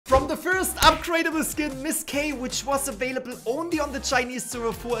first upgradable skin, Miss K, which was available only on the Chinese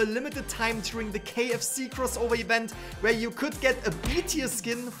server for a limited time during the KFC Crossover event, where you could get a B-tier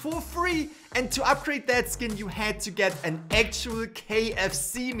skin for free. And to upgrade that skin, you had to get an actual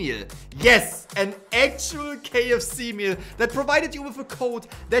KFC meal. Yes, an actual KFC meal that provided you with a code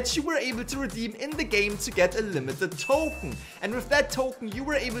that you were able to redeem in the game to get a limited token. And with that token, you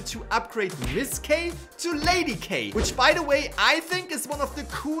were able to upgrade Miss K to Lady K, which, by the way, I think is one of the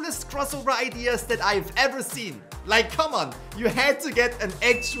coolest crossover ideas that I've ever seen. Like, come on, you had to get an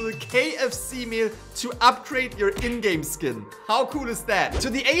actual KFC meal to upgrade your in-game skin. How cool is that? To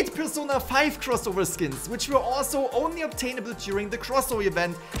the 8 Persona 5 crossover skins, which were also only obtainable during the crossover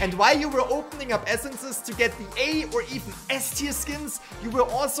event. And while you were opening up essences to get the A or even S tier skins, you were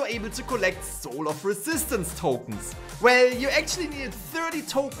also able to collect Soul of Resistance tokens. Well, you actually needed 30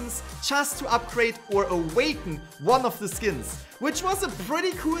 tokens just to upgrade or awaken one of the skins, which was a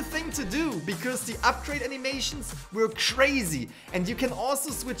pretty cool thing to do because the upgrade animations were crazy and you can also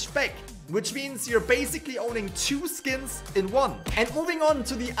switch back, which means you're basically owning 2 skins in one. And moving on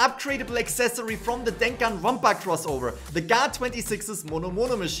to the upgradable accessory from the Danganronpa Crossover, the GA26's Mono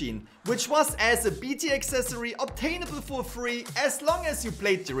machine, which was as a B-tier accessory obtainable for free as long as you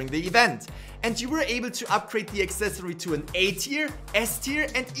played during the event. And you were able to upgrade the accessory to an A-tier, S-tier,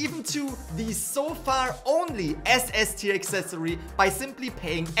 and even to the so far only SS-Tier accessory by simply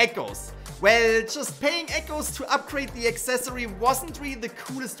paying echoes. Well, just paying echoes to upgrade the accessory wasn't really the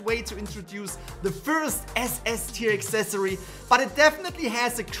coolest way to introduce the first SS-Tier accessory, but it definitely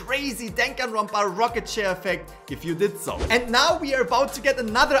has a crazy Danganronpa rocket chair effect if you did so. And now we are about to get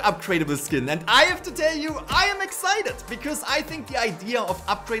another upgradable skin, and I have to tell you, I am excited because I think the idea of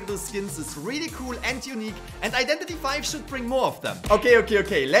upgradable skins is really cool and unique, and Identity V should bring more of them.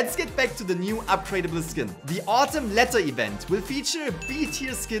 Okay, let's get back to the new upgradable skin. The Autumn Letter event will feature a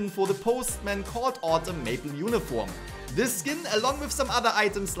B-tier skin for the Postman called Autumn Maple Uniform. This skin, along with some other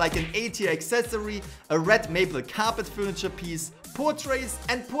items like an A-tier accessory, a red maple carpet furniture piece, portraits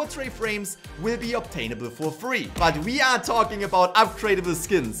and portrait frames, will be obtainable for free. But we are talking about upgradable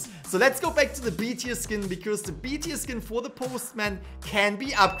skins. So let's go back to the B-tier skin, because the B-tier skin for the Postman can be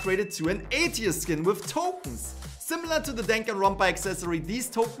upgraded to an A-tier skin with tokens. Similar to the Danganronpa accessory, these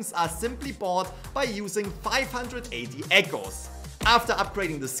tokens are simply bought by using 580 echoes. After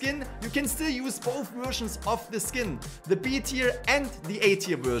upgrading the skin, you can still use both versions of the skin, the B-tier and the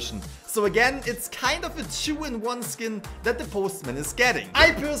A-tier version. So again, it's kind of a 2-in-1 skin that the Postman is getting.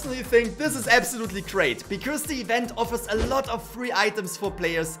 I personally think this is absolutely great, because the event offers a lot of free items for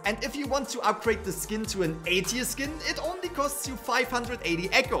players, and if you want to upgrade the skin to an A-tier skin, it only costs you 580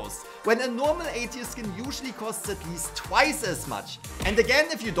 echoes, when a normal A-tier skin usually costs at least twice as much. And again,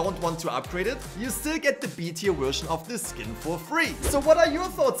 if you don't want to upgrade it, you still get the B-tier version of the skin for free. So what are your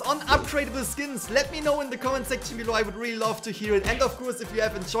thoughts on upgradable skins? Let me know in the comment section below, I would really love to hear it. And of course, if you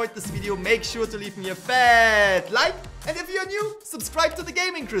have enjoyed this video, make sure to leave me a fat like. And if you're new, subscribe to the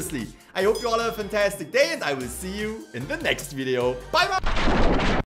Gaming-Grizzly. I hope you all have a fantastic day, and I will see you in the next video. Bye bye!